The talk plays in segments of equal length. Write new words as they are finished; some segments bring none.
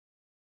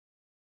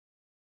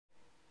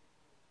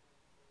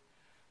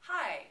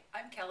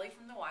Kelly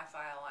from the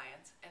Wi-Fi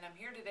Alliance, and I'm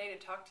here today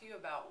to talk to you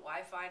about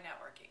Wi-Fi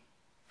networking.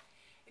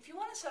 If you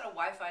want to set a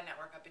Wi-Fi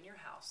network up in your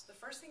house, the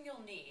first thing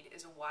you'll need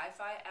is a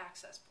Wi-Fi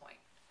access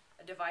point,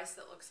 a device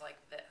that looks like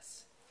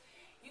this.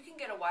 You can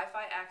get a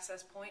Wi-Fi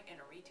access point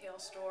in a retail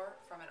store,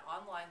 from an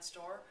online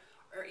store,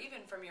 or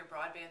even from your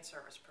broadband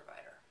service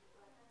provider.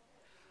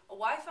 A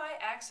Wi-Fi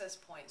access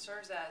point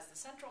serves as the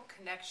central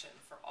connection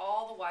for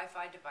all the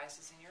Wi-Fi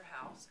devices in your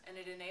house, and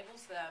it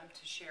enables them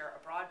to share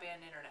a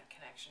broadband internet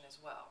connection as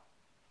well.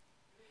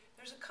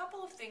 There's a couple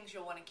of things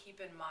you'll want to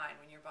keep in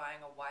mind when you're buying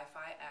a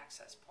Wi-Fi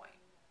access point.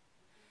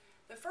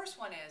 The first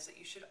one is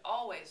that you should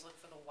always look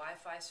for the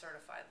Wi-Fi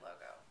certified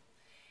logo.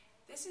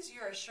 This is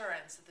your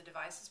assurance that the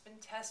device has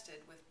been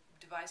tested with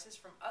devices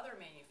from other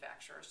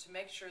manufacturers to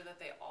make sure that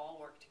they all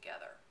work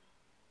together.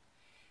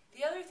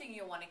 The other thing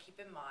you'll want to keep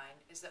in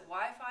mind is that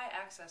Wi-Fi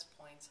access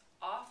points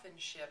often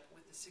ship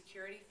with the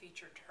security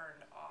feature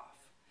turned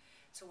off.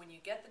 So when you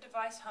get the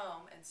device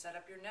home and set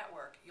up your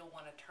network, you'll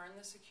want to turn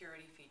the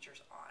security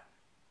features on.